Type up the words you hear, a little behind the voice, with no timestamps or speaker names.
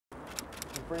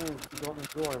friend who opened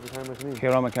the door every time I come in.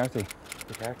 Kieran McCarthy.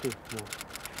 McCarthy? No.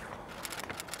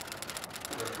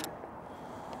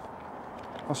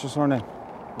 What's your surname?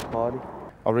 McCarthy.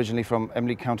 Originally from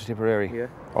Emily, County Tipperary? Yeah.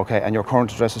 Okay, and your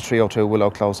current address is 302 Willow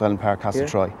Close, Ellen Park,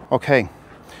 Castletroy? Yeah. Okay,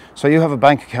 so you have a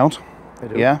bank account? I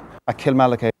do. Yeah? At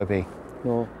Kilmallock AIB?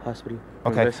 No, hospital.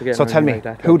 Okay, so tell me,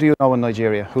 who do you know in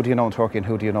Nigeria, who do you know in Turkey, and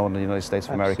who do you know in the United States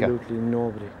of America? Absolutely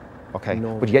nobody. Okay,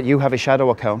 nobody. But yet you have a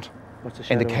shadow account. What's a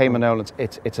shadow in the Cayman Islands.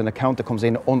 It's an account that comes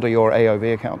in under your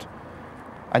AIB account.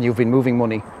 And you've been moving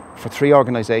money for 3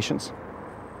 organisations.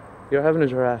 You're having a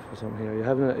giraffe or something here.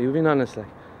 You're being honest, like.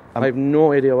 I have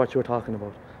no idea what you're talking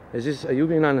about. Are you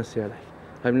being honest here, like?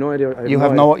 I have no idea. You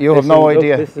have no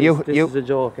idea. This is a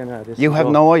joke, and you have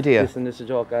no idea. Listen, this is a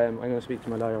joke. I'm going to speak to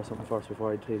my lawyer or something first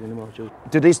before I tell you anymore.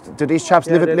 Do these chaps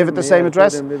live at the same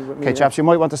address? Okay, chaps, you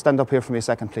might want to stand up here for me a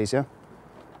second, please, yeah?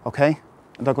 Okay?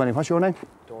 And don't go anywhere. What's your name?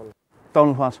 Donald.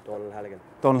 Donald what? Donald Halligan.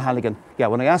 Donald Halligan. Yeah,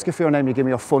 when I ask you for your name, you give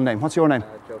me your full name. What's your name?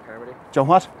 Joe Carmody. Joe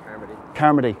what? Carmody.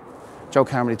 Carmody. Joe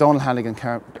Carmody. Donald Halligan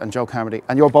and Joe Carmody.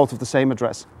 And you're both of the same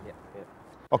address? Yeah.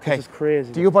 Okay. This is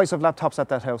crazy. Do you boys have laptops at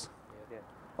that house? Yeah.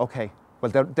 Okay.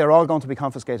 Well, they're all going to be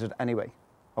confiscated anyway.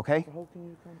 Okay? How can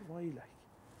you why, like?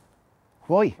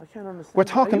 Why? I can't understand. We're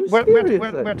talking.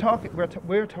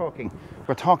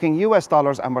 We're talking US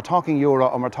dollars, and we're talking euro,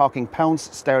 and we're talking pounds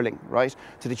sterling, right?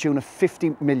 To the tune of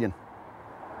 50 million.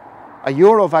 A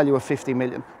euro value of 50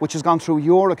 million, which has gone through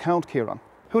your account, Kieran.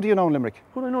 Who do you know in Limerick?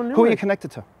 Who do I know in Limerick? Who are you connected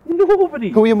to?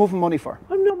 Nobody. Who are you moving money for?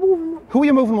 I'm not moving money. Who are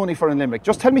you moving money for in Limerick?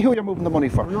 Just tell me who you're moving the money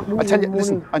for. I'm not moving I'll tell you. money.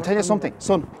 Listen, I'll tell you something,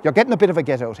 son. You're getting a bit of a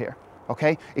get out here.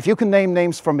 Okay? If you can name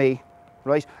names for me,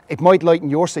 right, it might lighten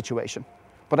your situation.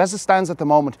 But as it stands at the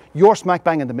moment, you're smack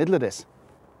bang in the middle of this.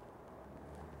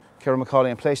 Kieran McCauley,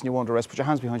 I'm placing you under arrest. Put your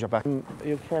hands behind your back. You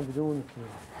can't be doing this.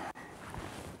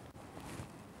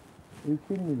 Are you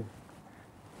kidding me?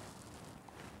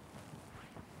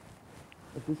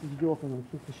 If this is a joke, I'm going to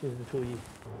kick the shit out of you.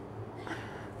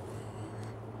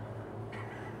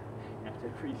 I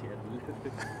appreciate it.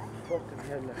 Fucking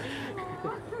hell.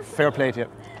 Fair play to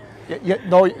you.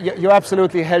 You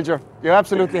absolutely held your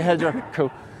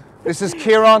cool. This is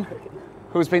Kieran,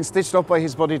 who's been stitched up by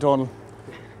his buddy Donald.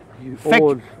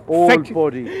 Old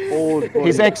buddy.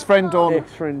 His ex-friend Donald.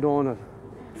 Ex-friend Donald.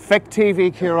 Feck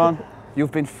TV, Kieran,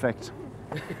 you've been fecked.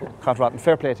 Cot rotten.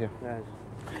 Fair play to you.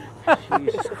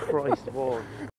 Jesus Christ, boy.